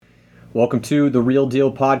Welcome to the Real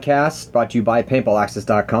Deal Podcast, brought to you by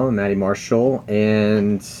paintballaccess.com. I'm Matty Marshall,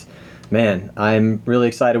 and man, I'm really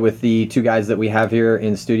excited with the two guys that we have here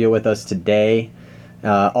in the studio with us today.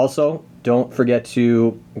 Also, don't forget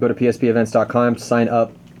to go to pspevents.com to sign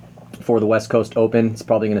up for the West Coast Open. It's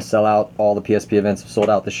probably going to sell out. All the PSP events have sold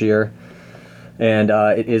out this year. And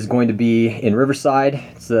it is going to be in Riverside.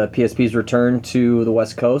 It's the PSP's return to the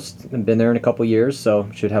West Coast. I've been there in a couple years, so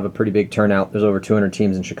should have a pretty big turnout. There's over 200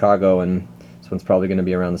 teams in Chicago, and this one's probably going to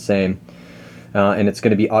be around the same. And it's going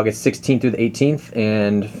to be August 16th through the 18th.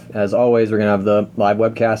 And as always, we're going to have the live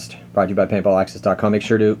webcast brought to you by paintballaccess.com. Make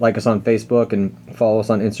sure to like us on Facebook and follow us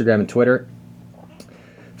on Instagram and Twitter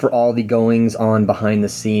for all the goings on behind the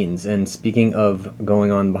scenes. And speaking of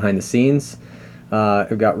going on behind the scenes,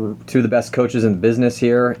 we've got two of the best coaches in the business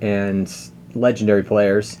here and legendary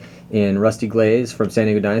players in Rusty Glaze from San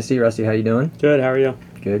Diego Dynasty. Rusty, how you doing? Good, how are you?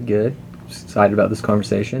 Good. Just excited about this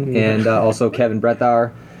conversation. Yeah. And also Kevin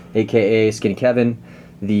Bredthauer, a.k.a. Skinny Kevin,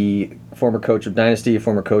 the former coach of Dynasty,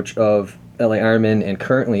 former coach of LA Ironman, and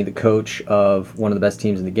currently the coach of one of the best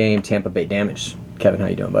teams in the game, Tampa Bay Damage. Kevin, how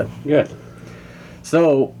you doing, bud? Good.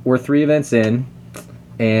 So, we're 3 events in,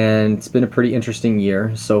 and it's been a pretty interesting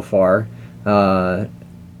year so far.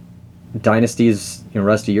 Dynasty's,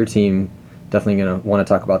 Rusty, your team, definitely going to want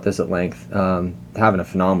to talk about this at length. Having a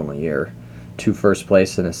phenomenal year. 2 first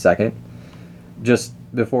place and a second. Just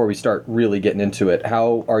before we start really getting into it,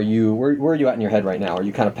 how are you, where are you at in your head right now? Are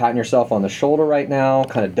you kind of patting yourself on the shoulder right now,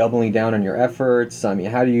 kind of doubling down on your efforts? I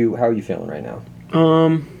mean, how are you feeling right now?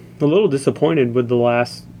 A little disappointed with the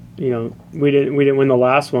last, we didn't win the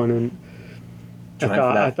last one, and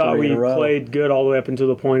I thought we played good all the way up until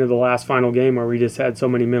the point of the last final game where we just had so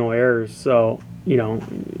many mental errors. So,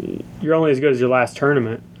 you're only as good as your last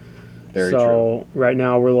tournament. Very true. Right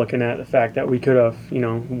now we're looking at the fact that we could have,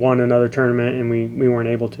 won another tournament and we weren't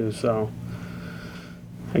able to. So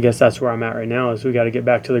I guess that's where I'm at right now is we got to get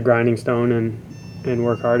back to the grinding stone and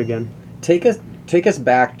work hard again. Take us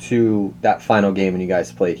back to that final game when you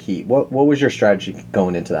guys played Heat. What was your strategy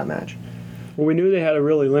going into that match? Well, we knew they had a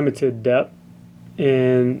really limited depth.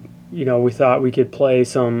 And, we thought we could play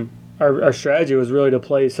our strategy was really to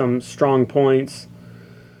play some strong points,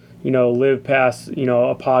 live past,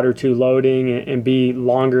 a pot or two loading and be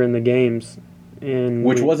longer in the games.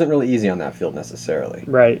 Which wasn't really easy on that field necessarily.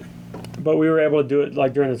 Right. But we were able to do it,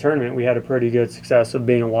 like during the tournament, we had a pretty good success of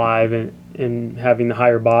being alive and having the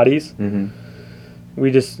higher bodies. Mm-hmm.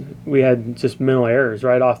 We had just mental errors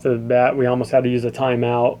right off the bat. We almost had to use a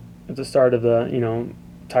timeout at the start of the,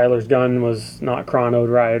 Tyler's gun was not chronoed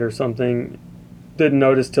right or something. Didn't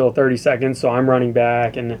notice till 30 seconds, so I'm running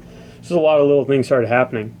back, and just a lot of little things started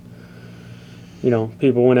happening.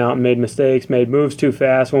 People went out and made mistakes, made moves too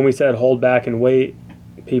fast. When we said hold back and wait,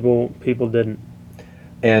 people didn't.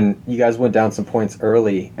 And you guys went down some points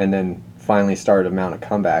early and then finally started to mount a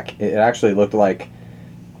comeback. It actually looked like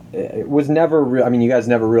it was never you guys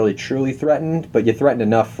never really truly threatened, but you threatened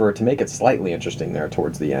enough to make it slightly interesting there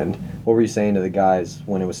towards the end. What were you saying to the guys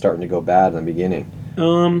when it was starting to go bad in the beginning?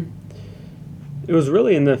 It was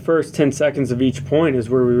really in the first 10 seconds of each point is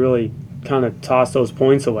where we really kind of tossed those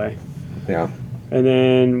points away. Yeah. And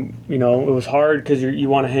then, it was hard because you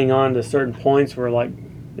want to hang on to certain points where, like,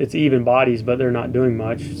 it's even bodies, but they're not doing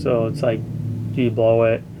much. So it's like, do you blow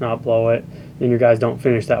it, not blow it? Then your guys don't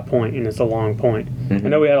finish that point, and it's a long point. Mm-hmm. I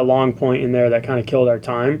know we had a long point in there that kind of killed our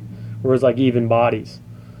time, where it was like even bodies.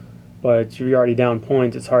 But if you're already down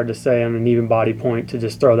points, it's hard to say on an even body point to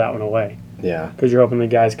just throw that one away. Yeah. Because you're hoping the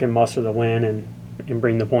guys can muster the win and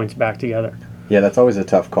bring the points back together. Yeah, that's always a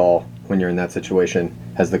tough call when you're in that situation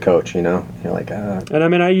as the coach, You're like,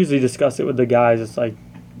 And I usually discuss it with the guys. It's like,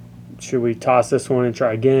 should we toss this one and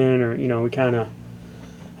try again? Or, we kind of,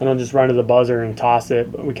 I don't just run to the buzzer and toss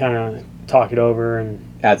it, but we kind of talk it over and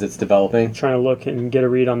as it's developing, trying to look and get a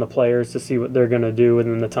read on the players to see what they're going to do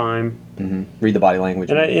within the time. Mm-hmm. Read the body language.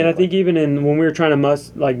 And I think even when we were trying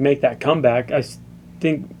to make that comeback, I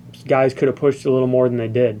think guys could have pushed a little more than they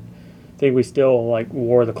did. I think we still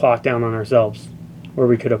wore the clock down on ourselves where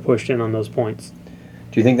we could have pushed in on those points.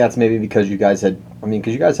 Do you think that's maybe because you guys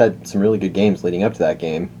had some really good games leading up to that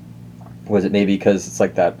game? Was it maybe because it's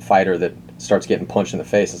like that fighter that starts getting punched in the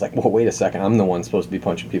face? It's like, well, wait a second, I'm the one supposed to be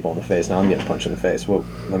punching people in the face. Now I'm getting punched in the face. Well,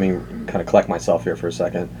 let me kind of collect myself here for a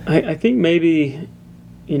second. I think maybe,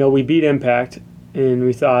 we beat Impact and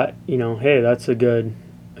we thought, hey, that's a good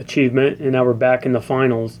achievement, and now we're back in the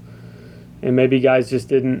finals. And maybe guys just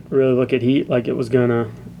didn't really look at Heat like it was gonna,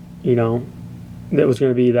 that was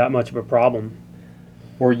gonna be that much of a problem.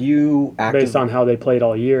 Were you active? Based on how they played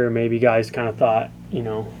all year, maybe guys kind of thought,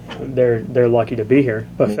 they're lucky to be here.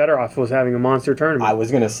 But Fedorov was having a monster tournament. I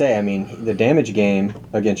was gonna say, I mean, the Damage game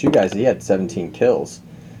against you guys, he had 17 kills.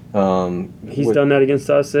 He's done that against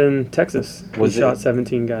us in Texas. He shot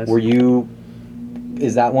 17 guys.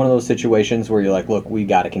 Is that one of those situations where you're like, look, we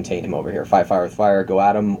got to contain him over here, fight fire with fire, go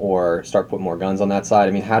at him, or start putting more guns on that side?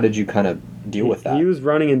 I mean, how did you kind of deal with that? He was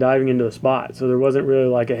running and diving into the spot, so there wasn't really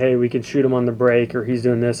like hey, we can shoot him on the break, or he's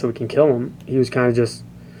doing this so we can kill him. He was kind of just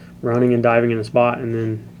running and diving in the spot and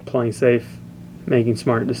then playing safe, making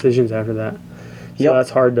smart decisions after that. So that's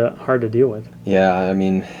hard to deal with. Yeah, I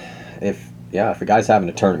mean, if a guy's having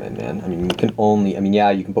a tournament, man, I mean, you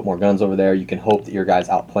can put more guns over there. You can hope that your guys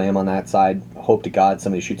outplay him on that side. Hope to God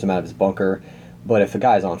somebody shoots him out of his bunker. But if a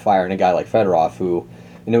guy's on fire, and a guy like Fedorov, who,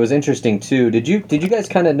 and it was interesting too. Did you guys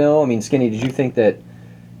kind of know? I mean, Skinny, did you think that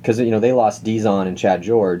because they lost Dizon and Chad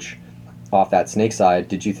George off that snake side?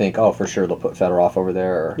 Did you think, oh, for sure they'll put Fedorov over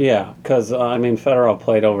there? Or? Yeah, because Fedorov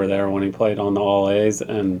played over there when he played on the All A's,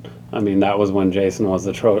 and that was when Jason was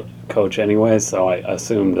the coach anyway, so I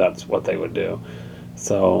assumed that's what they would do.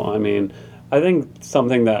 So, I think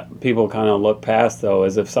something that people kind of look past, though,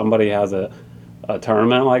 is if somebody has a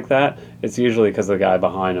tournament like that, it's usually because the guy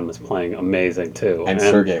behind him is playing amazing, too. And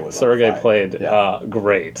Sergey played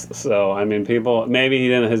great. So, people, maybe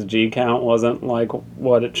his G count wasn't like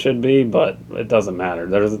what it should be, but it doesn't matter.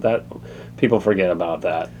 There's that, people forget about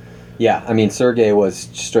that. Yeah, Sergey was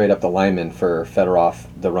straight up the lineman for Fedorov,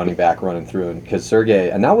 the running back running through, and because Sergey,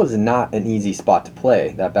 and that was not an easy spot to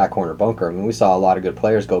play, that back corner bunker. We saw a lot of good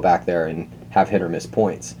players go back there and have hit or miss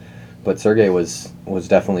points, but Sergey was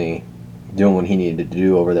definitely doing what he needed to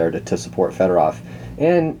do over there to support Fedorov.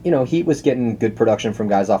 And, he was getting good production from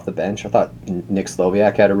guys off the bench. I thought Nick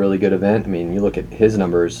Sloviak had a really good event. You look at his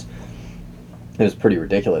numbers, it was pretty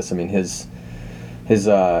ridiculous. His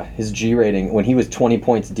G rating, when he was 20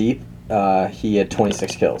 points deep, he had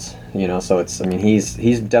 26 kills. So it's,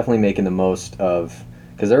 he's definitely making the most of,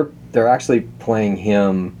 because they're actually playing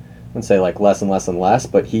him, I wouldn't say like less and less and less,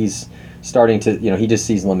 but he's starting to, he just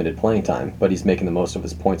sees limited playing time, but he's making the most of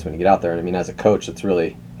his points when you get out there. And as a coach, that's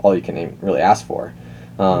really all you can really ask for.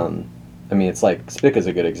 It's like Spica's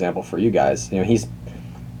a good example for you guys. He's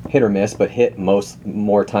hit or miss, but hit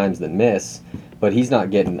more times than miss. But he's not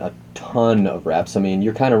getting a ton of reps.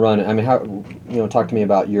 You're kind of running. How? Talk to me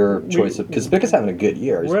about your choice of, because Spica's having a good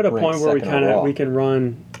year. We're at a point where we can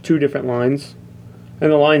run two different lines,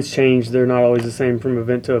 and the lines change. They're not always the same from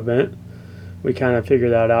event to event. We kind of figure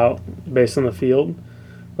that out based on the field,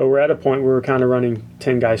 but we're at a point where we're kind of running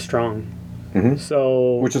 10 guys strong. Mm-hmm.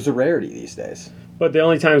 So, which is a rarity these days. But the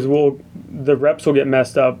only times the reps will get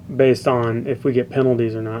messed up based on if we get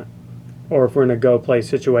penalties or not, or if we're in a go play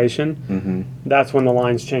situation. Mm-hmm. That's when the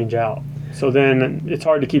lines change out. So then it's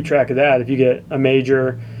hard to keep track of that. If you get a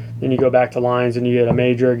major, then you go back to lines, and you get a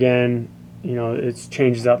major again. It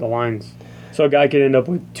changes out the lines. So a guy could end up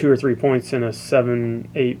with 2 or 3 points in a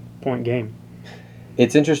 7-8 point game.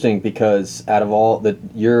 It's interesting because out of all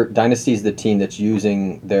your Dynasty is the team that's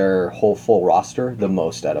using their whole full roster the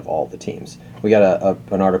most out of all the teams. We got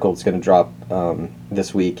an article that's going to drop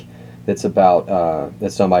this week that's about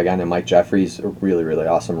that's done by a guy named Mike Jeffries, a really, really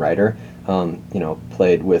awesome writer.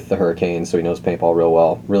 Played with the Hurricanes, so he knows paintball real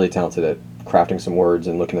well. Really talented at crafting some words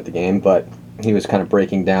and looking at the game, but he was kind of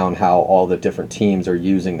breaking down how all the different teams are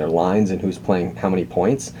using their lines and who's playing how many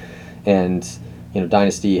points. And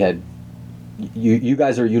Dynasty had. You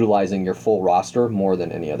guys are utilizing your full roster more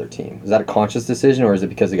than any other team. Is that a conscious decision, or is it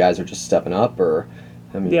because the guys are just stepping up? Or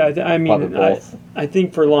I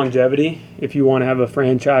think for longevity, if you want to have a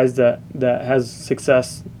franchise that has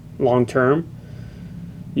success long term,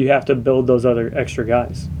 you have to build those other extra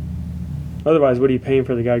guys. Otherwise, what are you paying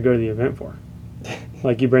for the guy to go to the event for?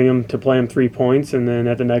 Like, you bring him to play him 3 points, and then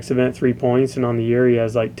at the next event 3 points, and on the year he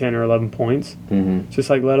has like 10 or 11 points. Mm-hmm.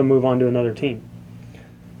 Just like let him move on to another team.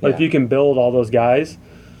 But if you can build all those guys,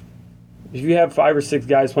 if you have 5 or 6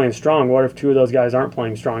 guys playing strong, what if 2 of those guys aren't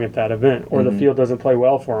playing strong at that event, or the field doesn't play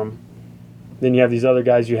well for them? Then you have these other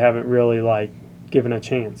guys you haven't really given a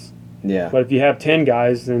chance. Yeah. But if you have 10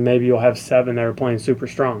 guys, then maybe you'll have 7 that are playing super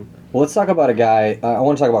strong. Well, let's talk about a guy. I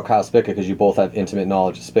want to talk about Kyle Spica because you both have intimate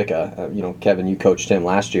knowledge of Spica. Kevin, you coached him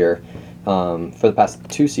last year for the past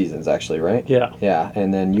 2 seasons, actually, right? Yeah. Yeah,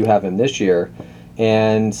 and then you have him this year,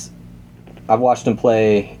 and I've watched him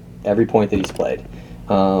play every point that he's played,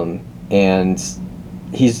 and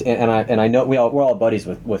I know we're all buddies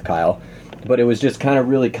with Kyle, but it was just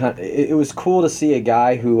it was cool to see a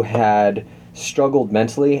guy who had struggled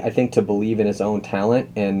mentally, I think, to believe in his own talent,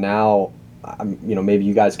 and now, maybe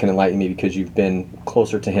you guys can enlighten me because you've been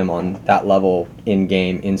closer to him on that level in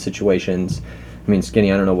game, in situations. I mean,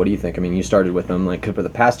 Skinny, I don't know, what do you think? I mean, you started with him, like, for the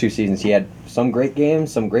past 2 seasons, he had some great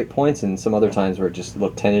games, some great points, and some other times where it just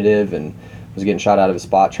looked tentative and was getting shot out of his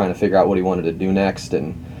spot, trying to figure out what he wanted to do next,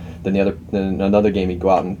 and then another game he'd go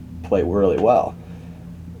out and play really well.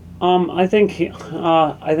 I think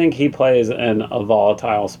he plays in a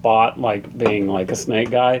volatile spot, like being like a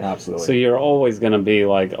snake guy. Absolutely. So you're always going to be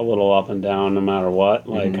like a little up and down no matter what.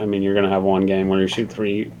 Like, I mean, you're going to have one game where you shoot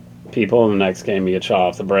 3 people, and the next game you get shot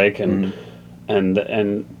off the break, and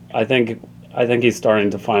I think he's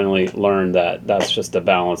starting to finally learn that that's just a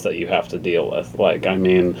balance that you have to deal with. Like, I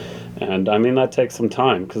mean that takes some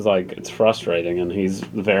time, because like it's frustrating, and he's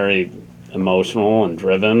very emotional and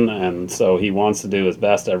driven, and so he wants to do his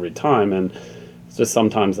best every time, and it's just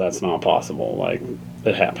sometimes that's not possible. Like,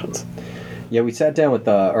 it happens. Yeah, we sat down with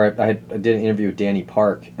I did an interview with Danny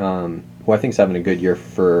Park, who I think is having a good year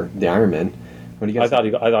for the Ironman. What do you guys?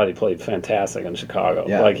 I thought he played fantastic in Chicago.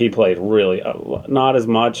 Yeah. Like, he played really not as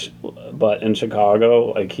much, but in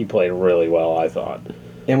Chicago, like, he played really well, I thought.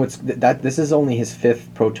 And this is only his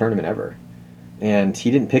 5th pro tournament ever, and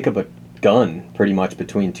he didn't pick up a gun pretty much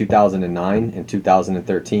between 2009 and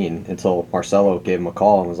 2013 until Marcelo gave him a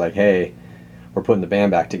call and was like, "Hey, we're putting the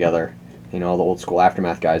band back together. You know, all the old school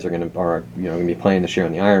Aftermath guys are gonna be playing this year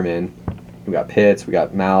on the Ironman. We got Pitts, we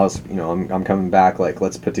got Mouse. You know, I'm coming back. Like,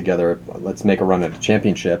 let's make a run at a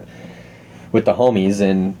championship with the homies."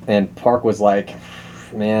 And Park was like,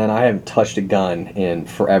 "Man, I haven't touched a gun in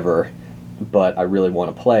forever, but I really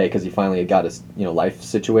want to play," because he finally had got his life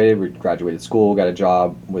situated. We graduated school, got a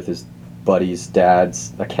job with his buddy's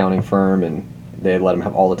dad's accounting firm, and they let him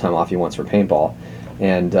have all the time off he wants for paintball.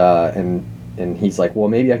 And he's like, "Well,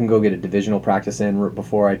 maybe I can go get a divisional practice in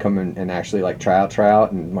before I come in and actually like try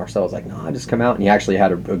out." And Marcel was like, "No, I just come out." And he actually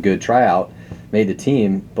had a good tryout, made the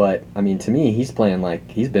team. But I mean, to me, he's playing like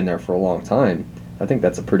he's been there for a long time. I think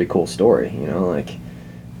that's a pretty cool story. Like,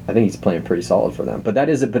 I think he's playing pretty solid for them. But that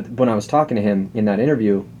is it. But when I was talking to him in that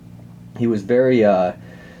interview, he was very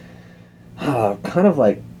kind of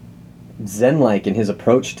like zen-like in his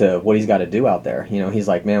approach to what he's got to do out there. He's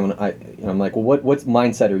like, "Man, I'm like, well, what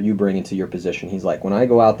mindset are you bringing to your position?" He's like, "When I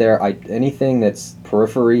go out there, anything that's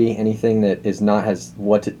periphery, anything that is not anything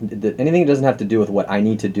that doesn't have to do with what I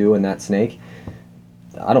need to do in that snake,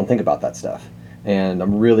 I don't think about that stuff. And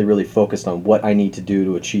I'm really, really focused on what I need to do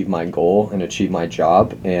to achieve my goal and achieve my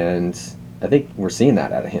job." And I think we're seeing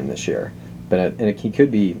that out of him this year. But he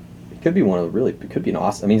could be one of the really, it could be an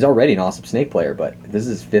awesome. I mean, he's already an awesome snake player, but this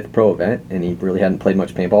is his 5th pro event, and he really hadn't played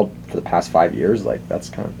much paintball for the past 5 years. Like, that's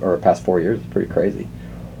or past 4 years, it's pretty crazy.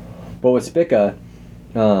 But with Spica,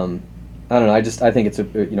 I don't know. I think it's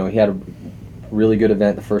he had a really good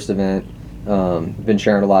event, the first event. Been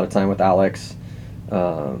sharing a lot of time with Alex,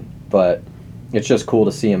 but it's just cool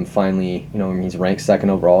to see him finally. He's ranked 2nd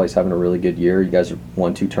overall. He's having a really good year. You guys have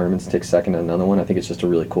won 2 tournaments, take 2nd in another one. I think it's just a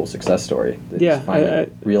really cool success story. Yeah, I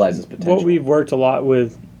realize his potential. What we've worked a lot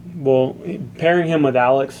with, pairing him with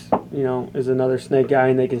Alex, is another snake guy,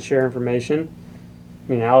 and they can share information.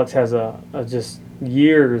 I mean, Alex has a just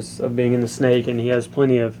years of being in the snake, and he has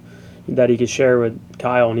plenty of that he could share with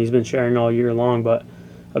Kyle, and he's been sharing all year long. But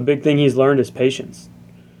a big thing he's learned is patience.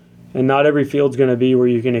 And not every field's going to be where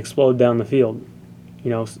you can explode down the field.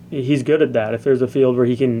 He's good at that. If there's a field where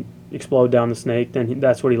he can explode down the snake, then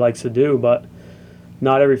that's what he likes to do. But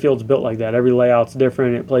not every field's built like that. Every layout's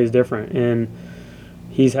different. It plays different. And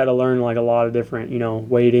he's had to learn like a lot of different,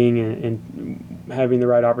 waiting and having the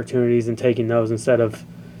right opportunities and taking those instead of,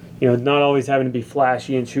 not always having to be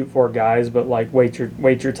flashy and shoot 4 guys, but like wait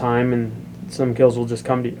your time, and some kills will just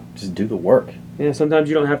come to you. Just do the work. Yeah, sometimes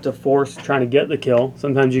you don't have to force trying to get the kill.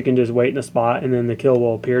 Sometimes you can just wait in a spot, and then the kill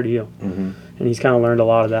will appear to you. Mm-hmm. And he's kind of learned a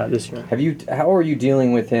lot of that this year. How are you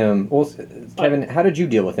dealing with him? Well, Kevin, how did you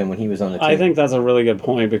deal with him when he was on the team? I think that's a really good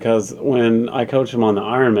point, because when I coached him on the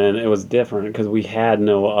Ironman, it was different because we had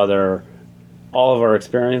no other. All of our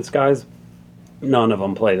experienced guys, none of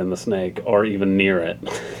them played in the snake or even near it.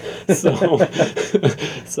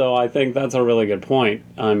 So I think that's a really good point.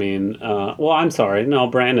 I mean, I'm sorry. No,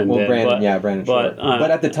 Brandon did. Brandon. But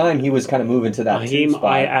at the time, he was kind of moving to that team spot.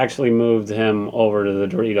 I actually moved him over to the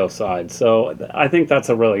Dorito side. So I think that's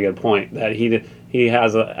a really good point, that he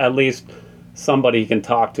has at least somebody he can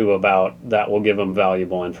talk to about that will give him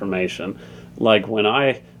valuable information. Like when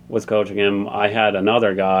I was coaching him, I had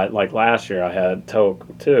another guy, like last year I had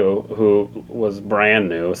Toke too, who was brand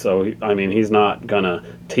new, so he's not gonna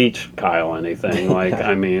teach Kyle anything,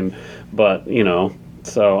 but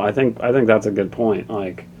so I think that's a good point,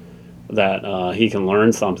 like that he can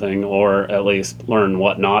learn something, or at least learn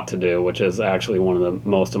what not to do, which is actually one of the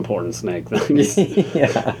most important snake things.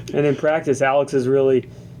 Yeah. And in practice, Alex is really,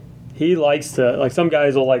 he likes to, like, some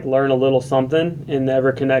guys will like learn a little something and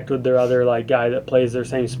never connect with their other like guy that plays their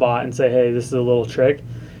same spot and say, hey, this is a little trick.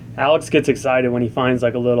 Alex gets excited when he finds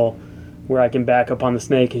like a little where I can back up on the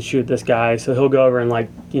snake and shoot this guy. So he'll go over and like,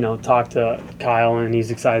 talk to Kyle, and he's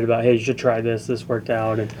excited about, hey, you should try this. This worked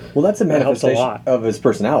out. And well, that's a manifestation lot. of his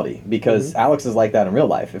personality, because Alex is like that in real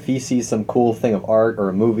life. If he sees some cool thing of art or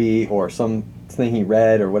a movie or something he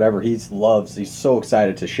read or whatever, he's so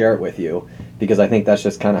excited to share it with you, because I think that's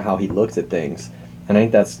just kind of how he looks at things. And I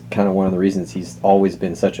think that's kind of one of the reasons he's always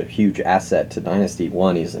been such a huge asset to Dynasty.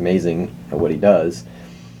 One, he's amazing at what he does.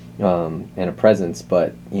 And a presence,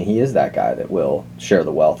 but he is that guy that will share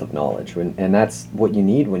the wealth of knowledge, and that's what you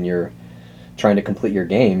need when you're trying to complete your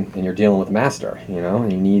game and you're dealing with master.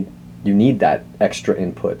 And you need that extra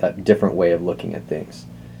input, that different way of looking at things.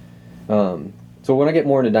 So we're gonna get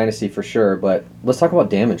more into Dynasty for sure, but let's talk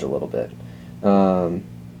about Damage a little bit.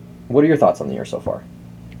 What are your thoughts on the year so far?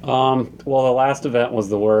 Well, the last event was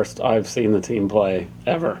the worst I've seen the team play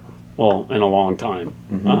ever. Well, in a long time,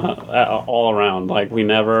 all around. Like, we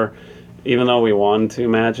never, even though we won 2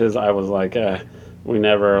 matches, I was like, we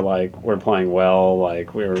never, like, we're playing well,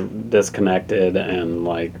 like, we were disconnected, and,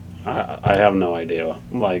 like, I have no idea.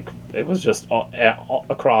 Like, it was just all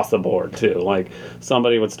across the board, too. Like,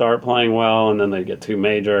 somebody would start playing well, and then they'd get 2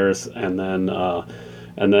 majors, and then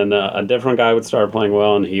a different guy would start playing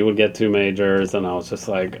well, and he would get 2 majors, and I was just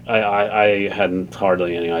like, I hadn't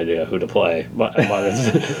hardly any idea who to play. But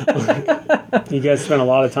you guys spent a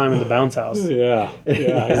lot of time in the bounce house. Yeah,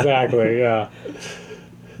 exactly, yeah.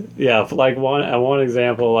 Yeah, like one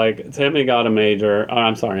example, like Timmy got a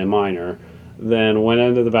minor, then went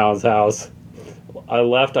into the bounce house. I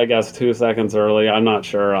left, I guess, 2 seconds early. I'm not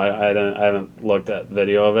sure. I haven't looked at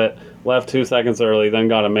video of it. Left 2 seconds early, then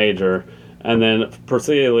got a major. And then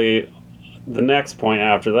proceedingly, the next point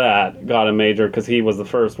after that, got a major because he was the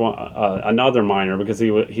first one, another minor, because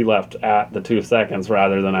he left at the 2 seconds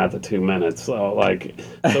rather than at the 2 minutes. So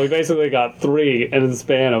he basically got 3 in the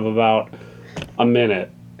span of about a minute.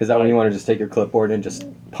 Is that when you want to just take your clipboard and just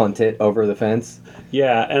punt it over the fence?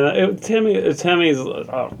 Yeah, and Timmy's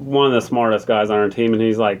one of the smartest guys on our team, and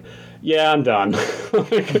he's like, yeah, I'm done.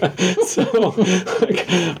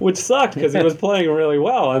 Which sucked because he was playing really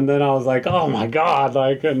well, and then I was like, oh my god,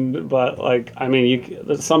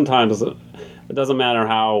 sometimes it doesn't matter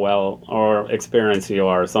how well or experienced you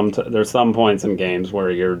are. There's some points in games where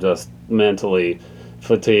you're just mentally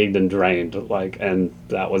fatigued and drained, and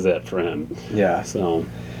that was it for him. Yeah. So,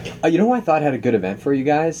 you know who I thought had a good event for you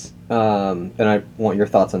guys? And I want your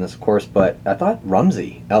thoughts on this, of course, but I thought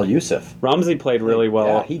Rumsey, El Yusuf. Rumsey played really well.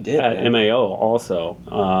 Yeah, he did, at man. MAO also.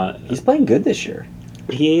 He's playing good this year.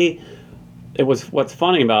 What's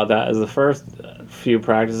funny about that is the first few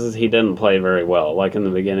practices he didn't play very well, like in the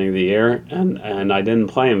beginning of the year, and I didn't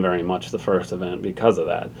play him very much the first event because of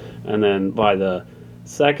that. And then by the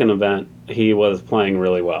second event, he was playing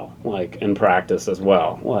really well, like in practice as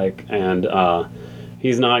well,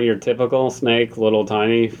 he's not your typical snake, little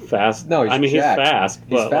tiny, fast. No, he's jacked. He's fast.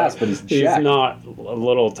 He's fast, but he's jacked. He's not a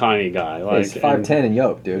little tiny guy. He's 5'10" and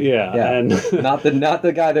yoked, dude. Yeah. And not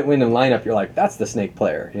the guy that win in lineup. You're like, that's the snake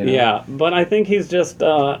player. Yeah, but I think he's just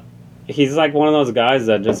he's like one of those guys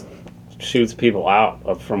that just shoots people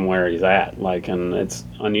out from where he's at. And it's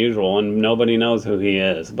unusual, and nobody knows who he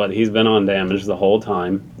is. But he's been on Damage the whole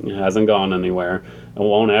time. He hasn't gone anywhere. It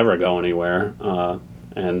won't ever go anywhere.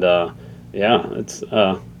 Yeah, it's.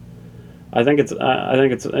 I think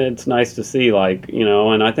it's nice to see,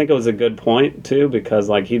 and I think it was a good point too, because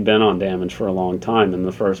he'd been on Damage for a long time. And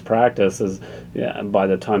the first practice by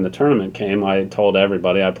the time the tournament came, I told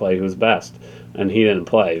everybody I play who's best, and he didn't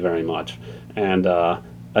play very much. And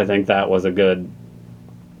I think that was a good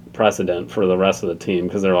precedent for the rest of the team,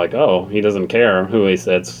 because they're like, oh, he doesn't care who he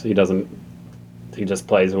sits. He just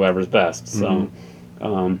plays whoever's best. Mm-hmm.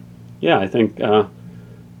 So, yeah, I think.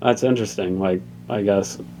 That's interesting, I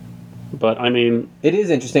guess. But, I mean... It is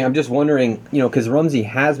interesting. I'm just wondering, because Rumsey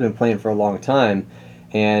has been playing for a long time,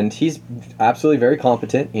 and he's absolutely very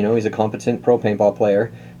competent. He's a competent pro paintball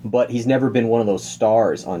player, but he's never been one of those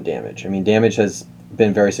stars on Damage. I mean, Damage has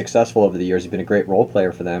been very successful over the years. He's been a great role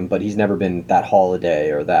player for them, but he's never been that Holiday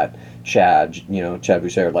or that Chad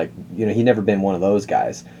Boucher. He's never been one of those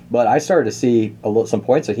guys. But I started to see some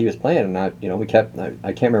points that he was playing, and I can't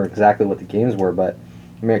remember exactly what the games were, but...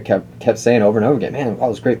 I kept saying over and over again, man,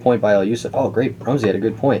 this great point by El Yusuf. Oh, great, Rumsey had a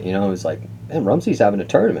good point. It was like, man, Rumsey's having a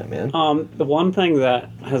tournament, man. The one thing that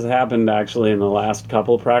has happened actually in the last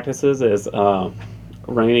couple of practices is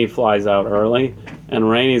Rainey flies out early, and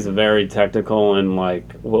Rainey's very technical and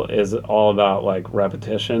is all about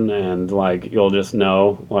repetition, and you'll just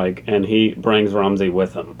know, and he brings Rumsey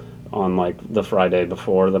with him on like the Friday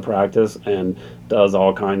before the practice and does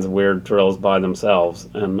all kinds of weird drills by themselves.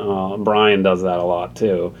 And Brian does that a lot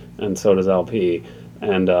too, and so does LP.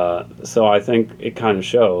 And so I think it kind of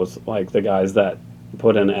shows, like the guys that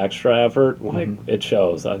put in extra effort, like it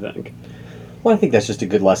shows, I think. Well, I think that's just a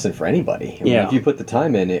good lesson for anybody. I mean, if you put the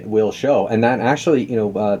time in, it will show. And that actually,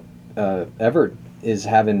 Everett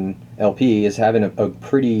LP is having a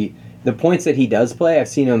pretty. The points that he does play, I've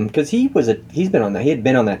seen him because he had been on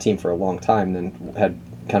that team for a long time, then had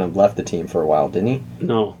kind of left the team for a while, didn't he?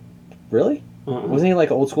 No. Really? Wasn't he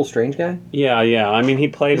like an old school strange guy? Yeah. I mean, he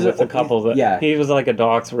played with a couple that. Yeah. He was like a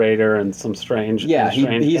Docks Raider and some strange. Yeah,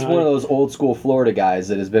 he's one of those old school Florida guys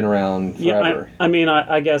that has been around forever. Yeah, I mean,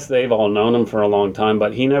 I guess they've all known him for a long time,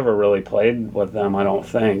 but he never really played with them. I don't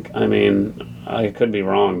think. I mean, I could be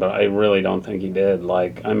wrong, but I really don't think he did.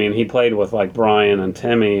 Like, I mean, he played with like Brian and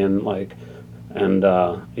Timmy and like. And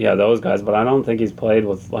those guys, but I don't think he's played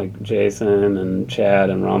with like Jason and Chad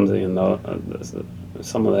and Rumsey and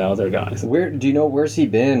some of the other guys. Where's he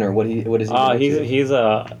been or what is he? He's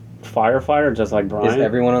a firefighter, just like Brian. Is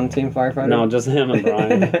everyone on the team firefighter? No, just him and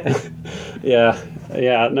Brian.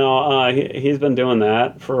 Yeah. No, he's been doing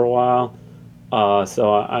that for a while.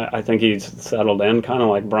 So I think he's settled in, kind of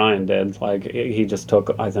like Brian did. Like he just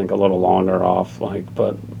took, I think, a little longer off. Like,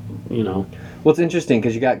 but you know. Well, it's interesting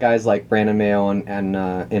because you got guys like Brandon Mayo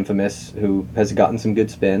and Infamous, who has gotten some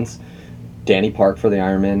good spins. Danny Park for the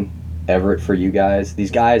Ironman, Everett for you guys.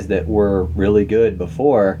 These guys that were really good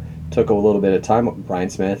before took a little bit of time.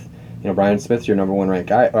 Brian Smith. Brian Smith's your number one ranked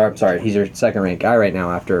guy. Or, I'm sorry, he's your second ranked guy right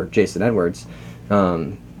now after Jason Edwards.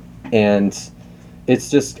 And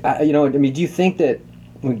it's just, do you think that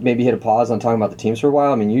we maybe hit a pause on talking about the teams for a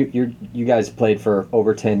while? I mean, you guys played for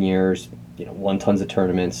over 10 years. Won tons of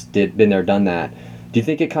tournaments, been there, done that. Do you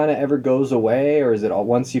think it kind of ever goes away, or is it all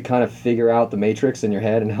once you kind of figure out the matrix in your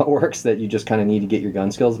head and how it works that you just kind of need to get your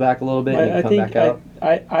gun skills back a little bit and come back out?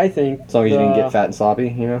 I think as long as you didn't get fat and sloppy,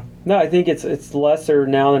 No, I think it's lesser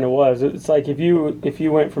now than it was. It's like if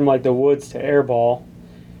you went from like the woods to airball,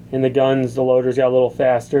 and the loaders got a little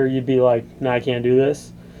faster, you'd be like, no, I can't do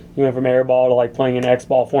this. You went from airball to like playing an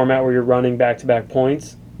X-ball format where you're running back-to-back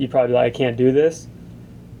points, you'd probably be like, I can't do this.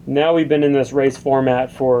 Now we've been in this race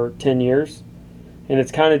format for 10 years, and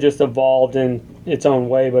it's kind of just evolved in its own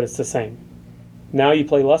way, but it's the same. Now you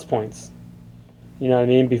play less points. You know what I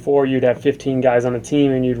mean? Before you'd have 15 guys on a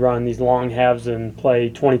team, and you'd run these long halves and play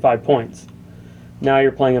 25 points. Now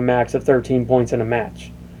you're playing a max of 13 points in a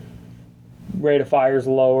match. Rate of fire's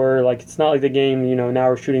lower. Like, it's not like the game, now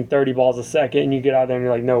we're shooting 30 balls a second, and you get out there and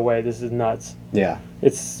you're like, no way, this is nuts. Yeah.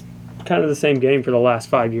 It's kind of the same game for the last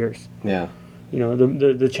 5 years. Yeah.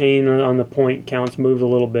 The chain on the point counts moved a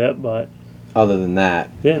little bit, but other than that,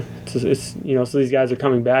 yeah, it's so these guys are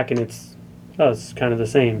coming back, and it's kind of the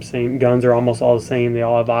same. Same guns are almost all the same. They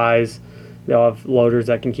all have eyes. They all have loaders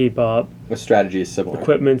that can keep up. The strategy is similar.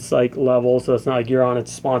 Equipment's like level, so it's not like you're on a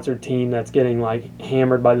sponsored team that's getting like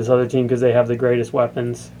hammered by this other team because they have the greatest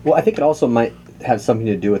weapons. Well, I think it also might have something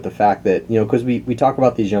to do with the fact that because we talk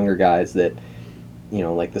about these younger guys that.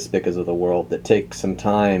 Like the Spickas of the world that take some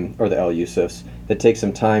time, or the El Yusufs, that take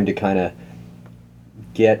some time to kind of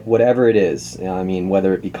get whatever it is. I mean,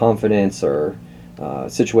 whether it be confidence or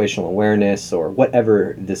situational awareness or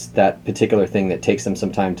whatever that particular thing that takes them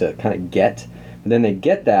some time to kind of get. But then they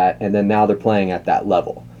get that, and then now they're playing at that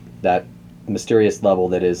level, that mysterious level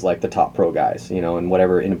that is like the top pro guys, and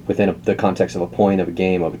whatever within the context of a point, of a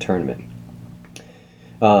game, of a tournament.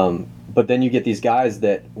 But then you get these guys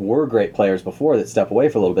that were great players before that step away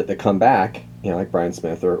for a little bit, that come back, like Brian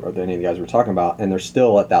Smith or any of the guys we're talking about, and they're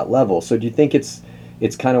still at that level. So do you think it's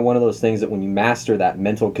kind of one of those things that when you master that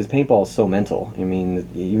mental, because paintball is so mental. I mean,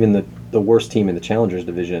 even the worst team in the Challengers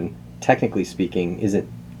division, technically speaking, isn't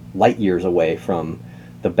light years away from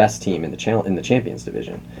the best team in the Champions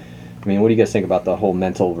division. I mean, what do you guys think about the whole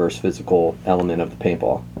mental versus physical element of the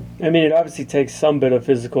paintball? I mean, it obviously takes some bit of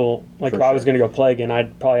physical. Like, if I was going to go play again,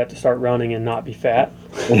 I'd probably have to start running and not be fat.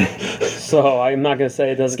 So I'm not going to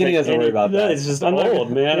say it doesn't. Skinny doesn't worry about that. It's just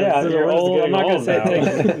old, man. Yeah, you're old. I'm not going to say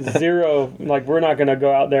it takes zero. Like, we're not going to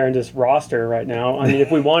go out there and just roster right now. I mean,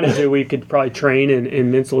 if we wanted to, we could probably train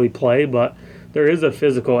and mentally play, but there is a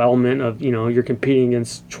physical element of, you're competing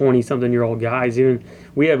against 20-something-year-old guys. Even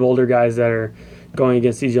we have older guys that are going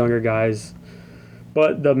against these younger guys.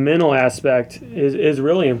 But the mental aspect is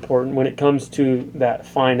really important when it comes to that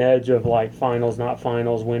fine edge of like finals, not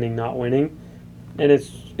finals, winning, not winning. And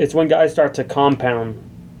it's when guys start to compound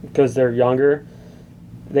because they're younger.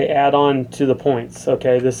 They add on to the points.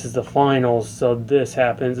 Okay, this is the finals, so this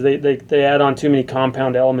happens. They add on too many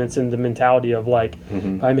compound elements in the mentality of like,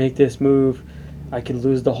 if I make this move, I could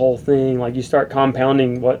lose the whole thing. Like, you start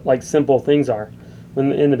compounding what, like, simple things are.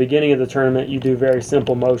 When in the beginning of the tournament, you do very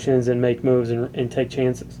simple motions and make moves and take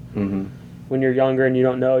chances. Mm-hmm. When you're younger and you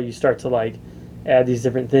don't know, you start to, like, add these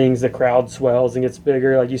different things. The crowd swells and gets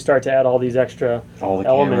bigger. Like, you start to add all these extra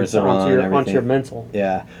elements onto your mental.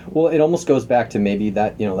 Yeah. Well, it almost goes back to maybe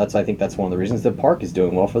that, I think that's one of the reasons that Park is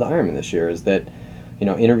doing well for the Ironman this year, is that,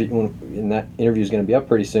 that interview is going to be up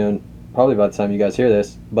pretty soon, probably by the time you guys hear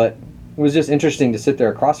this, but it was just interesting to sit there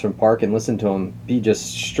across from Park and listen to him be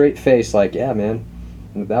just straight face, like, yeah, man,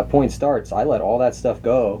 when that point starts, I let all that stuff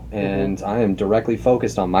go, and I am directly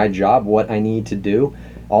focused on my job, what I need to do.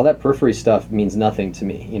 All that periphery stuff means nothing to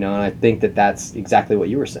me, and I think that that's exactly what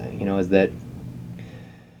you were saying, is that,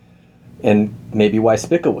 and maybe why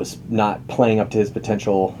Spica was not playing up to his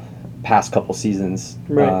potential past couple seasons,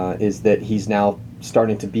 right. Is that he's now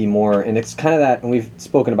starting to be more, and it's kind of that, and we've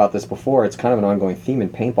spoken about this before, it's kind of an ongoing theme in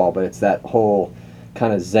paintball, but it's that whole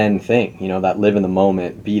kind of Zen thing, that live in the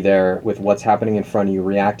moment, be there with what's happening in front of you,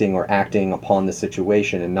 reacting or acting upon the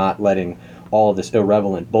situation, and not letting all of this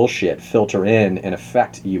irrelevant bullshit filter in and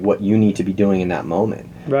affect you, what you need to be doing in that moment.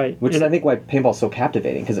 Right. Which is, I think, why paintball's so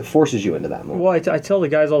captivating, because it forces you into that moment. Well, I tell the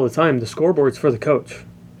guys all the time, the scoreboard's for the coach.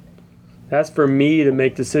 That's for me to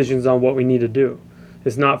make decisions on what we need to do.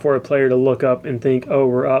 It's not for a player to look up and think, oh,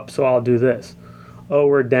 we're up, so I'll do this. Oh,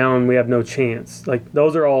 we're down, we have no chance. Like,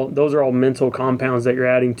 those are all mental compounds that you're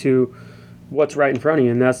adding to what's right in front of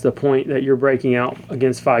you, and that's the point that you're breaking out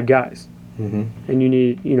against 5 guys. Mm-hmm. And you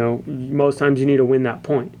need, most times you need to win that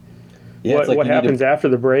point. Yeah, What happens after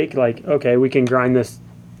the break, like, okay, we can grind this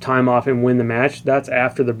time off and win the match, that's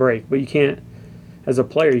after the break. But you can't, as a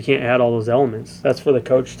player, you can't add all those elements. That's for the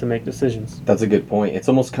coach to make decisions. That's a good point. It's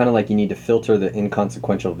almost kind of like you need to filter the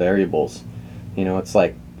inconsequential variables. It's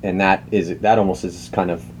like, and that almost is kind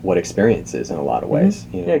of what experience is in a lot of ways.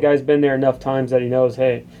 Mm-hmm. Yeah, guy's been there enough times that he knows,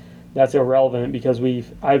 hey, that's irrelevant, because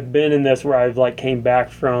I've been in this where I've, like, came back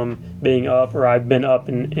from being up, or I've been up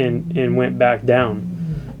and went back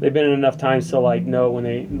down. They've been in enough times to, like, know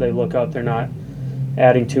when they look up, they're not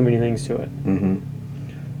adding too many things to it. Mm-hmm.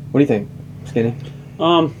 What do you think, Skinny?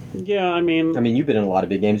 Yeah, I mean, you've been in a lot of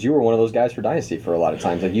big games. You were one of those guys for Dynasty for a lot of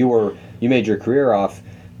times. Like, you made your career off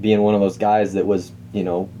being one of those guys that was,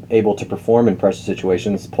 able to perform in pressure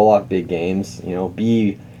situations, pull off big games,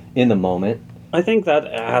 be in the moment. I think that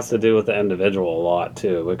has to do with the individual a lot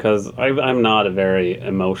too, because I'm not a very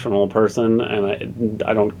emotional person, and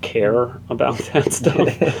I don't care about that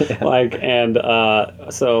stuff. Yeah.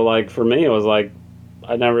 So, like, for me, it was like,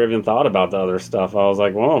 I never even thought about the other stuff. I was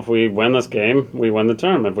like, well, if we win this game, we win the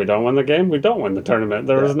tournament. If we don't win the game, we don't win the tournament.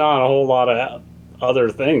 There was not a whole lot of other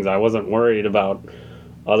things. I wasn't worried about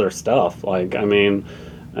other stuff.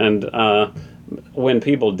 When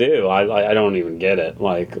people do, I don't even get it.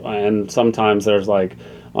 And sometimes there's, like,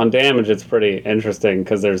 on Damage, it's pretty interesting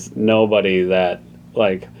because there's nobody that,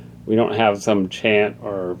 like, we don't have some chant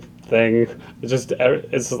or thing. It's just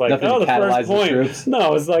like, nothing oh, the first point. Troops.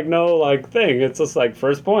 No, it's like no, like, thing. It's just like,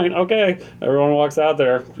 first point. Okay, everyone walks out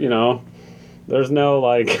there. There's no,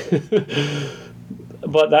 like.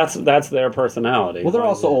 But that's their personality. Well, they're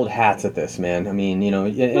also old hats at this, man.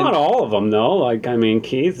 Not all of them, though. Like,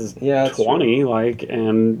 Keith is 20, like,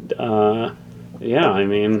 and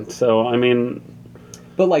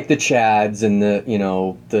But, like, the Chads and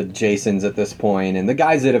the Jasons at this point, and the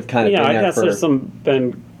guys that have kind of been there. Yeah, I guess there's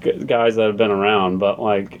been guys that have been around, but,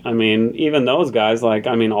 like, even those guys, like,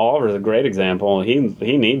 Oliver's a great example. He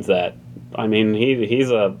needs that. He's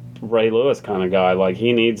a Ray Lewis kind of guy. Like,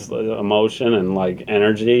 he needs emotion and, like,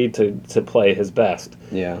 energy to play his best.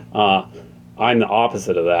 Yeah. I'm the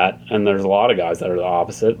opposite of that, and there's a lot of guys that are the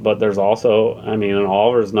opposite, but there's also, and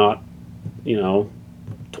Oliver's not,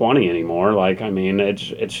 20 anymore. Like,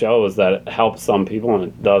 it shows that it helps some people and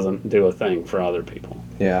it doesn't do a thing for other people.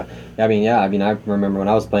 Yeah. I remember when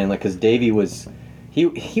I was playing, like, because Davey was... He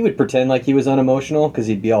would pretend like he was unemotional because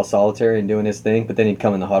he'd be all solitary and doing his thing, but then he'd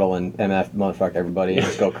come in the huddle and MF motherfuck everybody and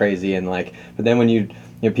just go crazy, and, like, but then when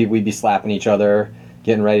people, we'd be slapping each other,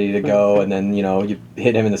 getting ready to go, and then, you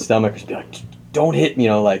hit him in the stomach, just be like, don't hit me,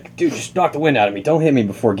 like, dude, just knock the wind out of me, don't hit me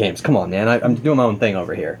before games, come on, man, I'm doing my own thing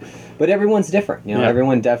over here. But everyone's different,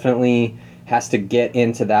 Everyone definitely has to get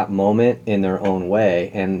into that moment in their own way,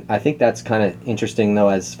 and I think that's kind of interesting, though,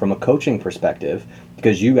 as from a coaching perspective,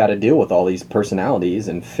 because you got to deal with all these personalities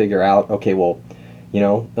and figure out, okay, well,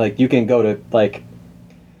 like, you can go to, like,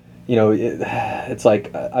 it's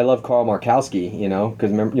like, I love Carl Markowski,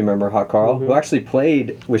 because you remember Hot Carl, who actually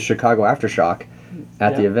played with Chicago Aftershock,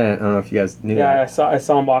 at the event. I don't know if you guys knew that. Yeah, I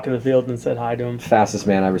saw him walking the field and said hi to him. Fastest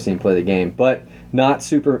man I've ever seen play the game, but not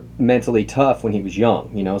super mentally tough when he was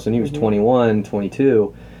young, so when he was 21,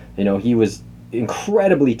 22, he was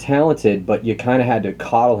incredibly talented, but you kind of had to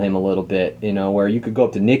coddle him a little bit, where you could go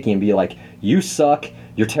up to Nicky and be like, you suck,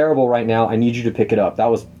 you're terrible right now, I need you to pick it up.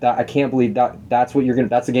 I can't believe that's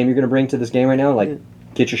the game you're going to bring to this game right now, like,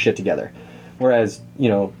 get your shit together. Whereas,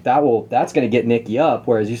 that's going to get Nicky up,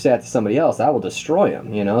 whereas you say that to somebody else, that will destroy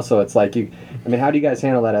him, so it's like, how do you guys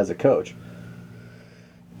handle that as a coach?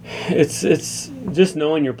 It's just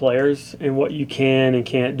knowing your players and what you can and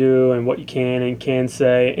can't do and what you can and can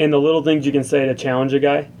say and the little things you can say to challenge a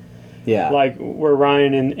guy. Yeah. Like where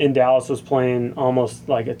Ryan in Dallas was playing almost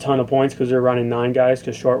like a ton of points because they were running 9 guys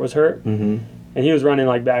because Short was hurt. Mm-hmm. And he was running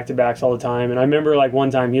like back-to-backs all the time. And I remember like one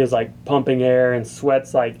time he was like pumping air and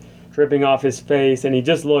sweat's like dripping off his face and he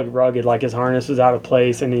just looked rugged, like his harness was out of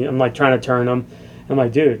place. And I'm like trying to turn him. I'm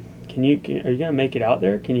like, dude, are you gonna make it out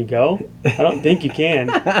there? Can you go? I don't think you can.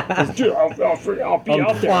 Dude, I'll be out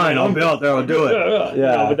there. Fine, I'll be out there. I'll do it.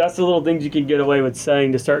 Yeah. But that's the little things you can get away with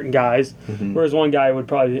saying to certain guys. Mm-hmm. Whereas one guy would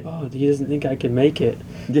probably, he doesn't think I can make it.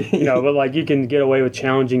 But like you can get away with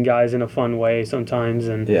challenging guys in a fun way sometimes,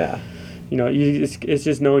 and it's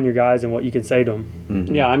just knowing your guys and what you can say to them.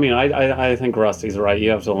 Mm-hmm. Yeah, I think Rusty's right.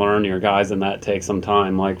 You have to learn your guys, and that takes some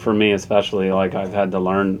time. Like for me, especially, like I've had to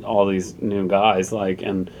learn all these new guys.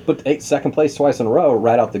 But second place twice in a row,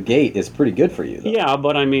 right out the gate, is pretty good for you, though. Yeah,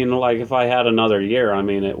 but like if I had another year,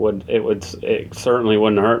 it certainly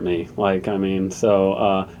wouldn't hurt me.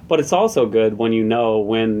 But it's also good when you know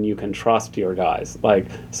when you can trust your guys. Like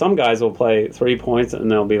some guys will play 3 points and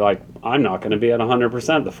they'll be like, I'm not going to be at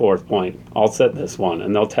 100% the 4th point. I'll sit this one,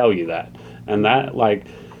 and they'll tell you that. And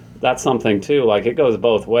that's something too. Like it goes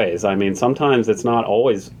both ways. Sometimes it's not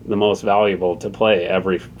always the most valuable to play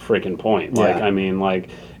every freaking point.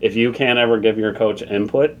 If you can't ever give your coach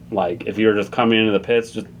input, like if you're just coming into the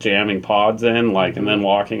pits just jamming pods in, and then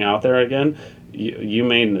walking out there again,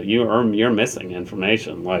 you're missing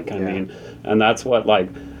information. And that's what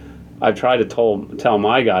I try to tell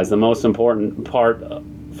my guys. The most important part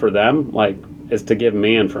for them is to give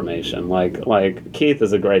me information. Like Keith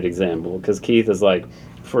is a great example because Keith is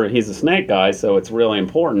he's a snake guy, so it's really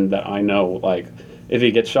important that I know if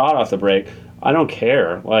he gets shot off the break, I don't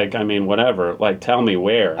care. Whatever. Tell me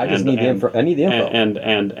where. I just need the info. I need the info.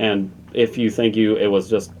 And if you think it was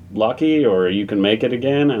just lucky or you can make it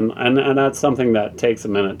again, and that's something that takes a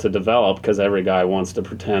minute to develop because every guy wants to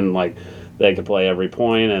pretend like they could play every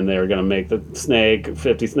point and they're going to make the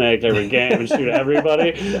 50 snake every game and shoot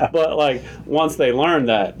everybody. Yeah. But once they learn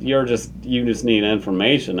that, you just need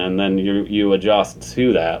information and then you adjust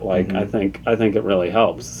to that. Mm-hmm. I think it really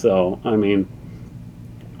helps. So I don't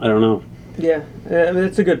know. Yeah,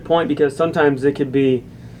 it's a good point because sometimes it could be,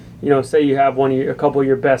 say you have a couple of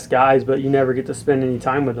your best guys, but you never get to spend any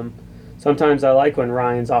time with them. Sometimes I like when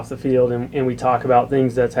Ryan's off the field and we talk about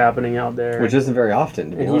things that's happening out there. Which isn't very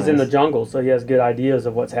often, to be honest. He's in the jungle, so he has good ideas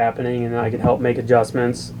of what's happening, and I can help make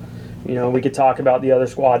adjustments. We could talk about the other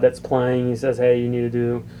squad that's playing. He says, hey, you need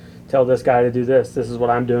to tell this guy to do this. This is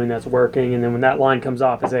what I'm doing that's working. And then when that line comes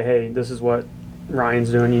off, I say, hey, this is what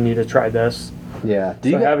Ryan's doing. You need to try this. Yeah.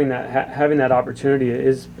 Having that opportunity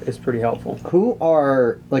is pretty helpful. Who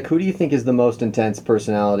do you think is the most intense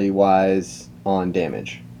personality-wise on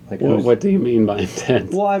Damage? What do you mean by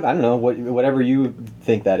intense? Well, I don't know. Whatever you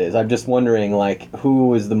think that is. I'm just wondering,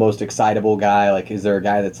 who is the most excitable guy? Is there a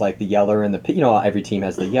guy that's the yeller in the pit? Every team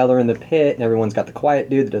has the yeller in the pit, and everyone's got the quiet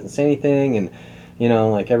dude that doesn't say anything, and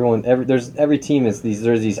every team is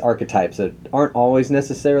there's these archetypes that aren't always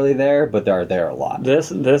necessarily there, but they're there a lot. This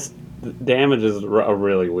Damage is a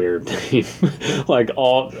really weird team.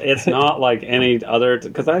 It's not like any other,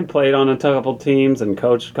 because I played on a couple teams and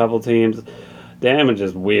coached a couple teams. Damage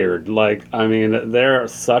is weird. There are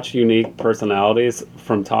such unique personalities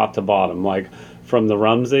from top to bottom. From the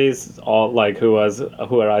Rumsies, all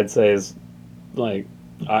who I'd say is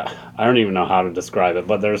I don't even know how to describe it,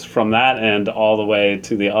 but there's from that end all the way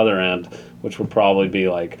to the other end, which would probably be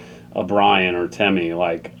a Brian or Temmie.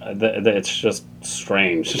 It's just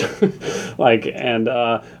strange.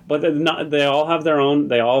 But they all have their own.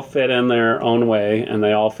 They all fit in their own way, and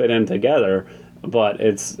they all fit in together. But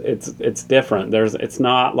it's different. It's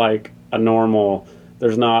not like a normal.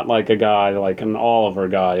 There's not a guy an Oliver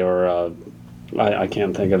guy or I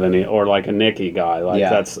can't think of any, or a Nicky guy.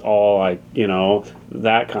 That's all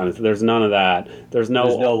that kind of. There's none of that. There's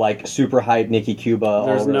no super hype Nicky Cuba.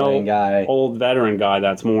 There's no guy. Old veteran guy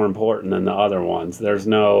that's more important than the other ones. There's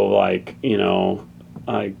no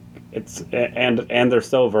it's and they're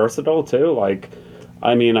so versatile too.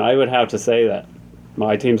 I would have to say that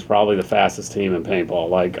my team's probably the fastest team in paintball.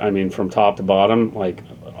 Like, I mean, from top to bottom, like,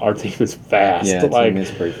 our team is fast. Yeah, like, team is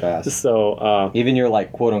pretty fast. So even your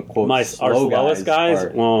like quote unquote our slowest guys.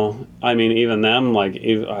 are, well, I mean, even them. Like,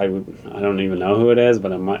 I don't even know who it is,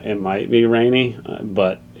 but it might be Rainey.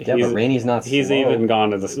 But but Rainey's not. He's slow. even gone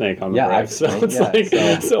to the snake on the Yeah, break. I've So seen- it's yeah,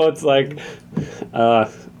 like, so- so it's like,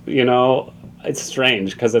 you know, it's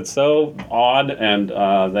strange because it's so odd, and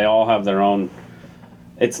they all have their own.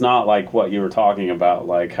 It's not like what you were talking about,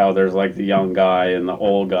 like how there's like the young guy and the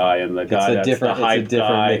old guy and the guy that's the hype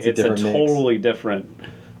guy. It's a totally different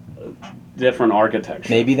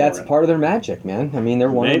architecture. Maybe that's part of their magic, man. I mean,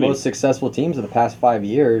 they're one of the most successful teams of the past 5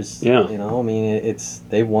 years. Yeah. You know, I mean,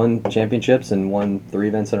 they've won championships and won 3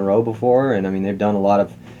 events in a row before, and I mean, they've done a lot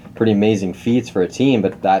of pretty amazing feats for a team.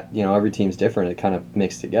 But that, you know, every team's different. It kind of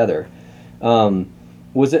mixed together.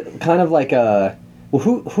 Was it kind of like a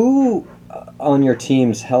who on your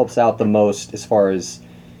teams helps out the most as far as,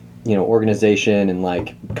 you know, organization and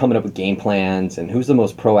like coming up with game plans, and who's the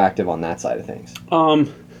most proactive on that side of things?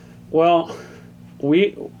 Well,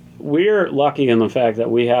 we're lucky in the fact that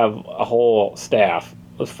we have a whole staff,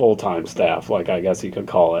 a full-time staff, like I guess you could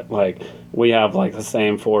call it. Like, we have like the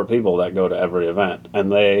same 4 people that go to every event, and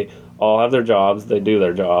they all have their jobs. They do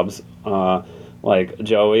their jobs. Like,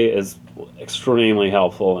 Joey is extremely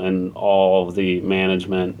helpful in all of the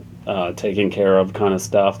management, taking care of kind of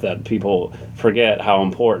stuff that people forget how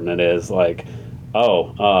important it is. Like,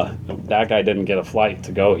 that guy didn't get a flight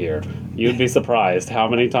to go here. You'd be surprised how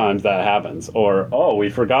many times that happens. Or, we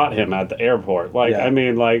forgot him at the airport. Like, yeah. I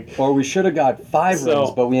mean, like... Or we should have got 5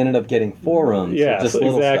 rooms, but we ended up getting 4 rooms. Yeah, just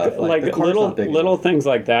little exactly. Stuff. Like little things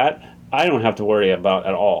like that, I don't have to worry about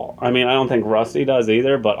at all. I mean, I don't think Rusty does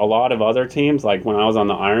either, but a lot of other teams, like when I was on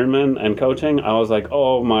the Ironman and coaching, I was like,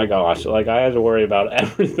 oh my gosh, like I had to worry about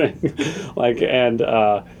everything. Like, and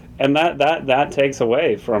that takes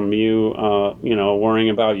away from you, you know, worrying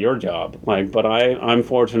about your job. Like, but I'm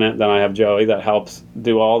fortunate that I have Joey that helps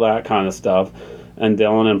do all that kind of stuff, and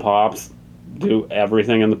Dylan and Pops do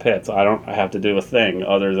everything in the pits. I don't have to do a thing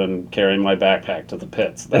other than carrying my backpack to the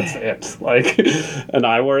pits. That's it. Like, and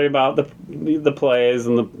I worry about the plays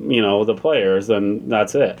and the players, and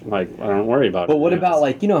that's it. Like, I don't worry about it. But what about,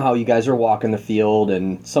 like, you know how you guys are walking the field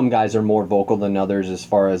and some guys are more vocal than others as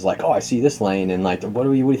far as like, I see this lane, and like, what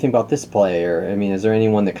do you think about this play? Or, I mean, is there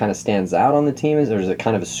anyone that kind of stands out on the team? Or is it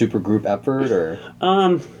kind of a super group effort? Or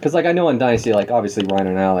because like I know in Dynasty, like obviously Ryan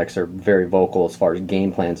and Alex are very vocal as far as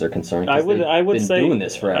game plans are concerned. I would say doing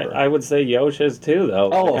this forever. I would say Yosh is too,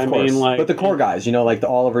 though. Oh, of course. Mean, like, but the core guys, you know, like the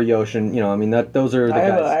Oliver, Yosh, and I mean those are the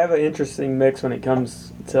guys. I have an interesting mix when it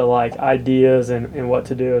comes to like ideas and what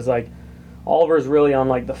to do. Is like Oliver's really on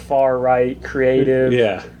like the far right, creative.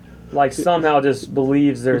 Yeah. Like somehow just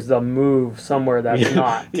believes there's a move somewhere that's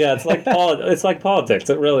not. Yeah, it's like politics.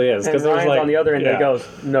 It really is. And Ryan's like, on the other end that goes,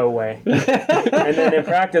 no way. And then in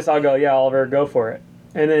practice, I'll go, yeah, Oliver, go for it.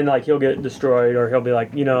 And then, like, he'll get destroyed, or he'll be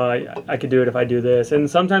like, I could do it if I do this.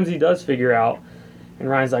 And sometimes he does figure out. And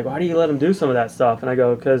Ryan's like, why do you let him do some of that stuff? And I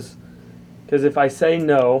go, because if I say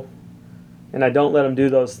no and I don't let him do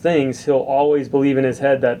those things, he'll always believe in his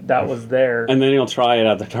head that was there. And then he'll try it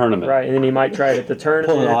at the tournament. Right, and then he might try it at the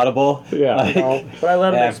tournament. Pull an audible. Yeah. But I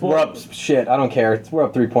let him explore. We're up, shit, I don't care. We're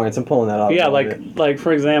up 3 points. I'm pulling that audible. Yeah, like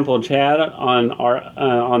for example, Chad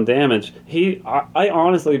on Damage, I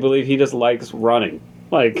honestly believe he just likes running.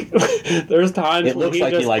 Like, there's times it looks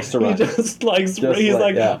like he likes to run. He just likes. He's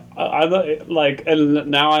like, yeah.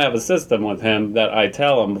 And now I have a system with him that I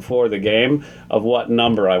tell him before the game of what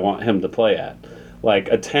number I want him to play at. Like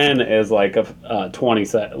a 10 is like a 20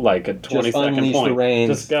 second point. The reins.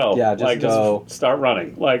 Just go. Yeah, just start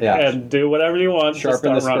running. Like, and do whatever you want.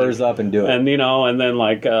 Sharpen the spurs running. Up and do it. And and then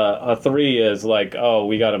like a 3 is like, oh,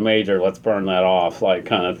 we got a major, let's burn that off, like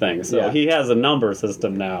kind of thing. So he has a number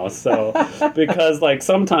system now. So because like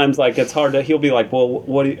sometimes like it's hard to. He'll be like, well,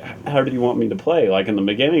 how do you want me to play? Like in the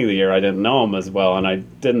beginning of the year, I didn't know him as well, and I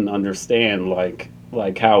didn't understand like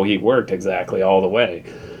how he worked exactly all the way.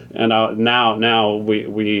 And now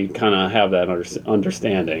we kind of have that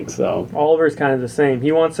understanding. So Oliver's kind of the same.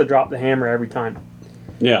 He wants to drop the hammer every time.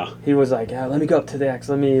 Yeah. He was like, let me go up to the X.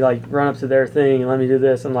 Let me like run up to their thing and let me do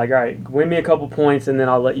this. I'm like, all right, win me a couple points and then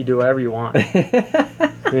I'll let you do whatever you want. We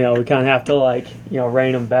kind of have to like,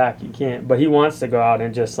 rein him back. You can't. But he wants to go out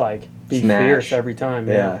and just like be fierce every time.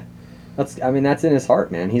 Yeah. That's in his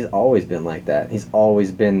heart, man. He's always been like that. He's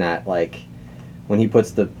always been that like. When he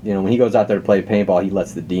puts when he goes out there to play paintball, he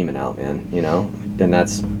lets the demon out, man, and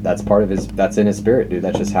that's part of that's in his spirit, dude.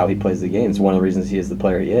 That's just how he plays the game. It's one of the reasons he is the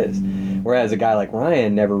player he is. Whereas a guy like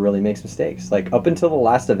Ryan never really makes mistakes. Like up until the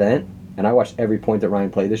last event, and I watched every point that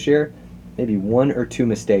Ryan played this year, maybe 1 or 2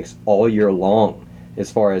 mistakes all year long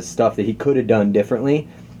as far as stuff that he could have done differently.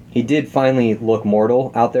 He did finally look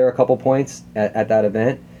mortal out there a couple points at that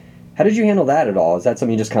event. How did you handle that at all? Is that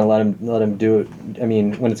something you just kind of let him do it? I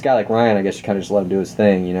mean, when it's a guy like Ryan, I guess you kind of just let him do his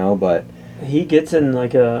thing, you know, but... He gets in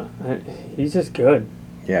he's just good.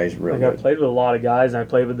 Yeah, he's really good. good. I played with a lot of guys, and I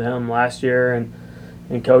played with him last year, and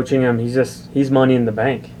coaching him, he's money in the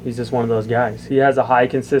bank. He's just one of those guys. He has a high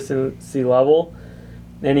consistency level,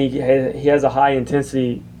 and he has a high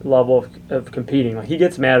intensity level of competing. Like, he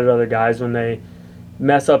gets mad at other guys when they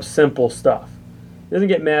mess up simple stuff. He doesn't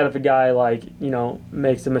get mad if a guy, like, you know,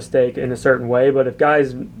 makes a mistake in a certain way, but if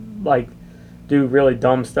guys, like, do really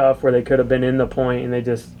dumb stuff where they could have been in the point and they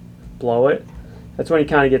just blow it, that's when he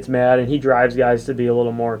kind of gets mad, and he drives guys to be a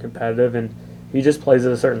little more competitive, and he just plays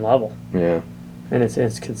at a certain level. Yeah. And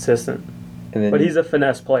it's consistent. And then but he's a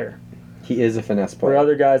finesse player. He is a finesse player. For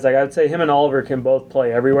other guys, like, I'd say him and Oliver can both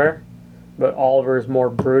play everywhere, but Oliver is more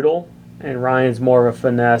brutal, and Ryan's more of a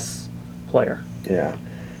finesse player. Yeah.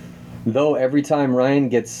 Though every time Ryan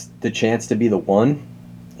gets the chance to be the one,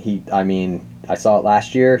 I saw it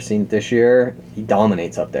last year, seen it this year, he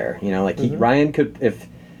dominates up there. You know, like Ryan could,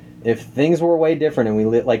 if things were way different and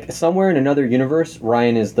we like somewhere in another universe,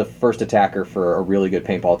 Ryan is the first attacker for a really good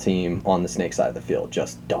paintball team on the snake side of the field,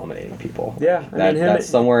 just dominating people. Yeah, that's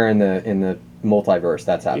somewhere in the multiverse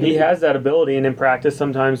that's happening. He has that ability, and in practice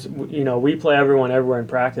sometimes, you know, we play everyone everywhere in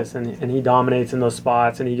practice, and he dominates in those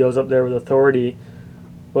spots, and he goes up there with authority.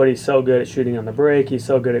 But he's so good at shooting on the break. He's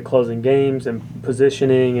so good at closing games and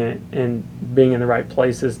positioning and being in the right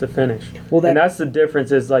places to finish. Well, and that's the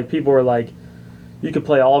difference. Is like people are like, you could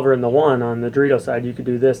play Oliver in the one on the Dorito side. You could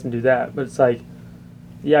do this and do that. But it's like,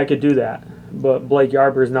 yeah, I could do that. But Blake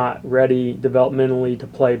Yarber's not ready developmentally to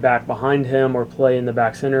play back behind him or play in the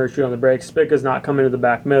back center or shoot on the break. Spica's not coming to the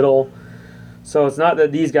back middle. So it's not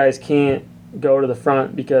that these guys can't go to the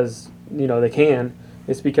front because, you know, they can.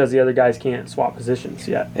 It's because the other guys can't swap positions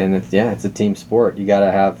yet. And it's a team sport. You got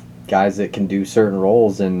to have guys that can do certain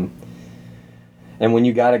roles, and when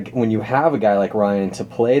you have a guy like Ryan to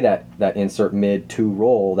play that insert mid 2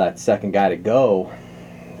 role, that second guy to go,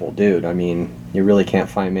 well, dude, I mean, you really can't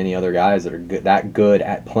find many other guys that are that good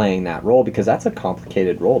at playing that role, because that's a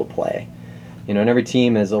complicated role to play. You know, and every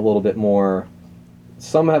team is a little bit more.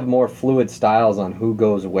 Some have more fluid styles on who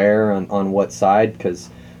goes where on what side, because.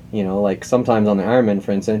 You know, like sometimes on the Ironman,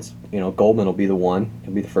 for instance, you know, Goldman will be the one.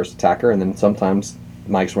 He'll be the first attacker, and then sometimes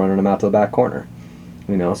Mike's running him out to the back corner.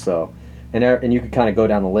 You know, so... And you could kind of go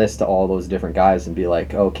down the list to all those different guys and be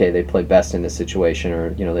like, okay, they play best in this situation,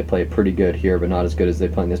 or, you know, they play pretty good here, but not as good as they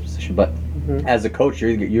play in this position. But as a coach,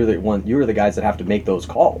 you're the guys that have to make those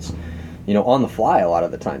calls, you know, on the fly a lot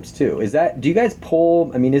of the times, too. Do you guys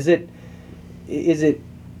pull... I mean, is it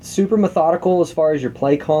super methodical as far as your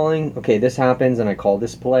play calling? Okay, this happens and I call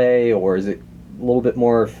this play, or is it a little bit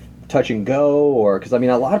more touch and go? Or because I mean,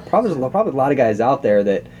 probably a lot of guys out there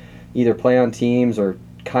that either play on teams or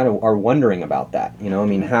kind of are wondering about that. You know, I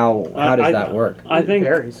mean, how does that work? I think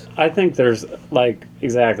there's, like,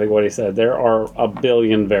 exactly what he said. There are a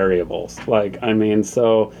billion variables. Like, I mean,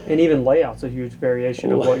 so and even layout's a huge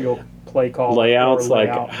variation of what you'll play call. Layouts, like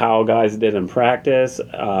how guys did in practice,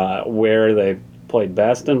 where they played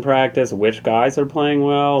best in practice, which guys are playing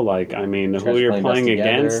well, like, I mean, who you're playing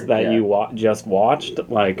against that you just watched.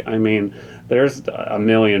 Like, I mean, there's a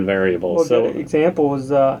million variables. Well, so a good example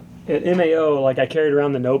was at MAO, like, I carried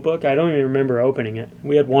around the notebook. I don't even remember opening it.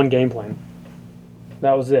 We had one game plan.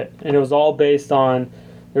 That was it. And it was all based on,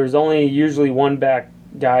 there was only usually one back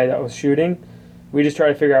guy that was shooting. We just try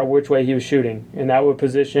to figure out which way he was shooting. And that would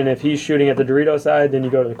position, if he's shooting at the Dorito side, then you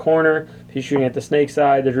go to the corner. If he's shooting at the snake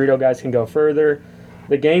side, the Dorito guys can go further.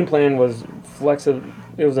 The game plan was flexible.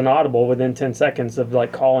 It was an audible within 10 seconds of,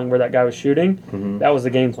 like, calling where that guy was shooting. That was the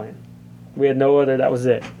game plan. We had no other, that was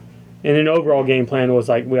it. And an overall game plan was,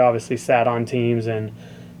 like, we obviously sat on teams and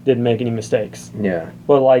didn't make any mistakes. Yeah.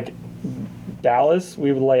 But, like, Dallas,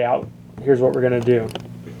 we would lay out, here's what we're going to do.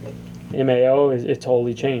 MAO, it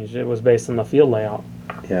totally changed. It was based on the field layout.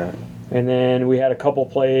 Yeah. And then we had a couple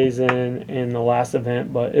plays in the last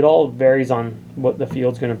event, but it all varies on what the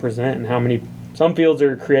field's going to present and how many. Some fields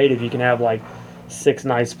are creative. You can have, like, 6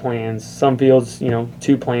 nice plans. Some fields, you know,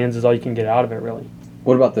 2 plans is all you can get out of it, really.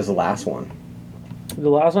 What about this last one? The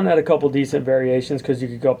last one had a couple decent variations because you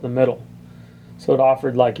could go up the middle. So it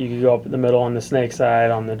offered, like, you could go up the middle on the snake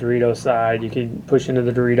side, on the Dorito side. You could push into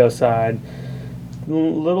the Dorito side. A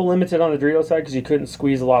little limited on the Dorito side because you couldn't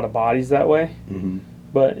squeeze a lot of bodies that way.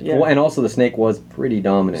 But yeah, well, and also the snake was pretty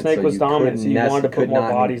dominant. Snake was dominant, so you wanted to put more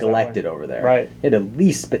bodies neglect it over there. Right. It at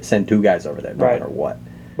least send 2 guys over there, no matter what.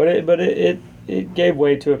 But it it gave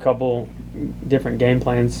way to a couple different game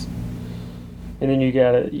plans. And then you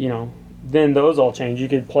got to, then those all change. You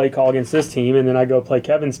could play call against this team, and then I go play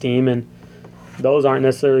Kevin's team, and those aren't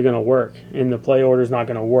necessarily going to work, and the play order's not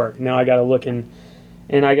going to work. Now I got to look and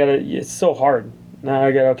it's so hard. Now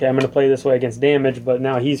I got, okay, I'm going to play this way against Damage, but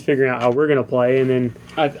now he's figuring out how we're going to play, and then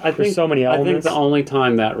I think there's so many elements. I think the only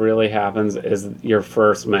time that really happens is your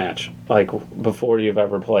first match, like before you've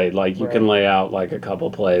ever played. Like you can lay out like a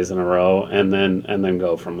couple plays in a row and then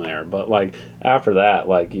go from there. But like after that,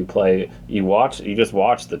 like you just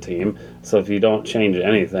watch the team. So if you don't change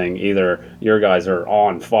anything, either your guys are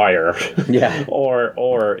on fire,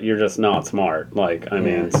 or you're just not smart. Like I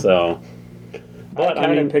mean, so. But I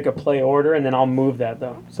kind of pick a play order, and then I'll move that,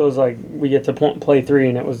 though. So it's like we get to play 3,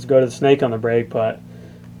 and it was go to the snake on the break, but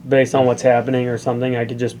based on what's happening or something, I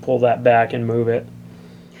could just pull that back and move it.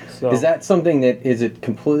 So. Is that something is it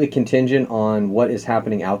completely contingent on what is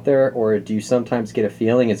happening out there, or do you sometimes get a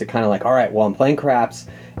feeling, is it kind of like, all right, well, I'm playing craps,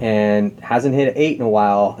 and hasn't hit an 8 in a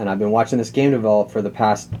while, and I've been watching this game develop for the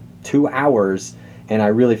past 2 hours, and I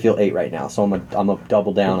really feel 8 right now, so I'm a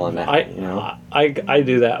double down on that. I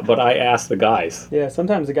do that, but I ask the guys. Yeah,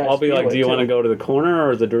 sometimes the guys. I'll be like, "Do you want to go to the corner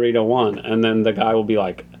or the Dorito one?" And then the guy will be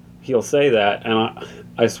like, he'll say that, and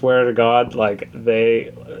I swear to God, like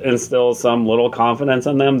they instill some little confidence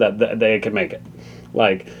in them that they can make it.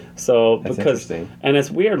 Like so, That's because interesting. And it's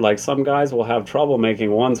weird. Like some guys will have trouble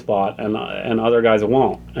making one spot, and other guys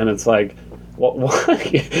won't, and it's like.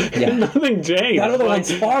 Why? Yeah. Nothing changed. That other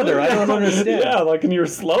one's farther. I don't understand. Yeah, like, and you're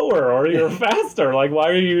slower or you're faster. Like, why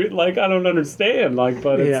are you, like, I don't understand. Like,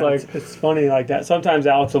 but it's like. It's funny like that. Sometimes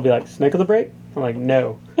Alex will be like, snake on the break? I'm like,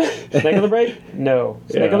 no. Snake on the break? No.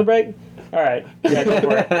 Snake on the break? All right. Yeah, go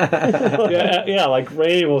for it. yeah, like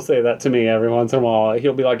Ray will say that to me every once in a while.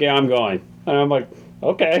 He'll be like, yeah, I'm going. And I'm like,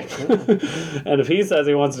 okay. And if he says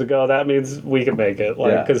he wants to go, that means we can make it.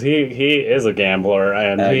 Like, because he is a gambler,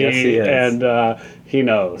 and he is. And he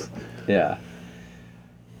knows. Yeah.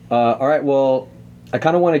 All right. Well, I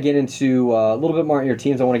kind of want to get into a little bit more on your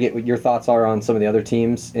teams. I want to get what your thoughts are on some of the other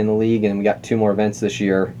teams in the league, and we got 2 more events this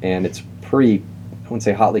year, and it's pretty. I wouldn't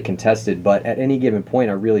say hotly contested, but at any given point,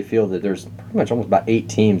 I really feel that there's pretty much almost about 8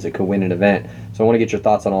 teams that could win an event. So I want to get your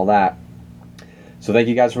thoughts on all that. So thank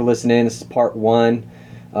you guys for listening. This is part 1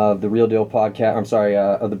 of the Real Deal podcast. I'm sorry,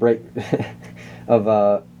 of the break of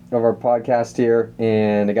our podcast here.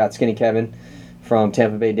 And I got Skinny Kevin from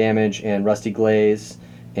Tampa Bay Damage and Rusty Glaze.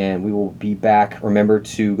 And we will be back. Remember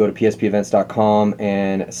to go to pspevents.com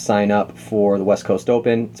and sign up for the West Coast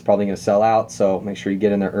Open. It's probably going to sell out, so make sure you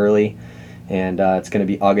get in there early. And it's going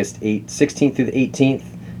to be August 16th through the 18th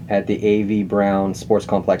at the A.V. Brown Sports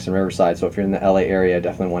Complex in Riverside. So if you're in the LA area,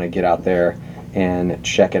 definitely want to get out there and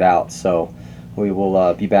check it out. So we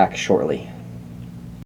will be back shortly.